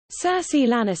Cersei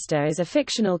Lannister is a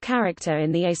fictional character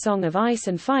in the A Song of Ice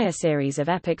and Fire series of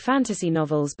epic fantasy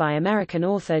novels by American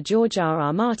author George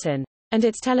R.R. Martin, and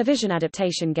its television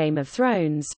adaptation Game of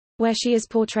Thrones, where she is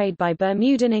portrayed by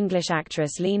Bermudan English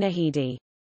actress Lena Headey.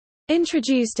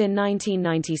 Introduced in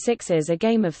 1996's A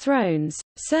Game of Thrones,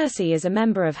 Cersei is a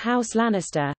member of House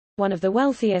Lannister, one of the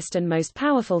wealthiest and most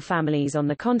powerful families on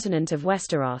the continent of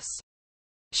Westeros.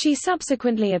 She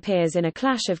subsequently appears in A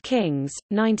Clash of Kings,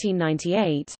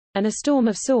 1998, and A Storm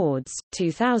of Swords,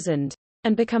 2000,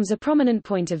 and becomes a prominent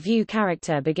point-of-view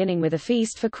character beginning with A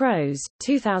Feast for Crows,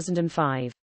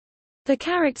 2005. The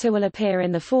character will appear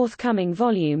in the forthcoming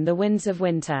volume The Winds of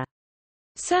Winter.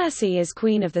 Cersei is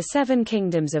Queen of the Seven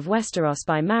Kingdoms of Westeros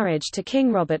by marriage to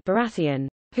King Robert Baratheon,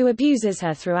 who abuses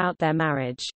her throughout their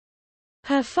marriage.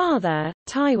 Her father,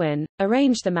 Tywin,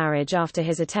 arranged the marriage after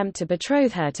his attempt to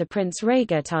betroth her to Prince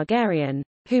Rhaegar Targaryen,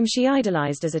 whom she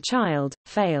idolized as a child,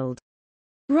 failed.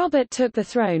 Robert took the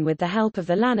throne with the help of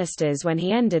the Lannisters when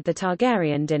he ended the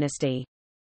Targaryen dynasty.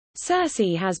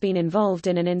 Cersei has been involved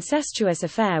in an incestuous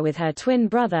affair with her twin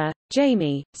brother,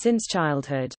 Jaime, since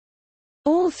childhood.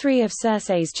 All three of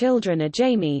Cersei's children are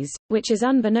Jaime's, which is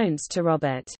unbeknownst to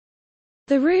Robert.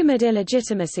 The rumored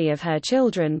illegitimacy of her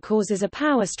children causes a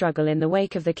power struggle in the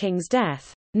wake of the king's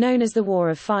death, known as the War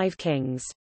of Five Kings.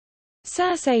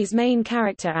 Cersei's main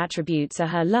character attributes are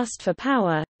her lust for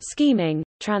power, scheming,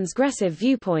 transgressive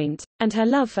viewpoint, and her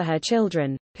love for her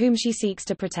children, whom she seeks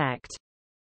to protect.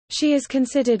 She is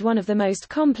considered one of the most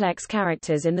complex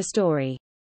characters in the story.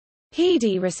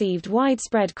 Headey received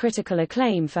widespread critical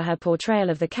acclaim for her portrayal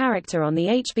of the character on the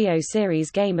HBO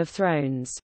series Game of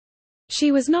Thrones.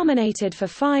 She was nominated for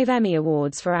 5 Emmy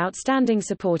Awards for Outstanding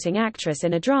Supporting Actress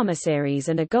in a Drama Series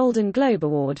and a Golden Globe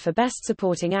Award for Best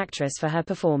Supporting Actress for her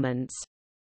performance.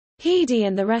 Headey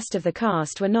and the rest of the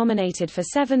cast were nominated for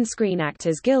 7 Screen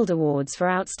Actors Guild Awards for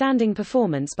Outstanding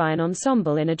Performance by an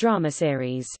Ensemble in a Drama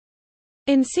Series.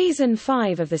 In Season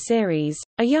 5 of the series,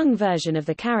 a young version of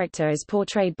the character is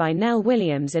portrayed by Nell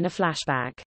Williams in a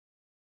flashback.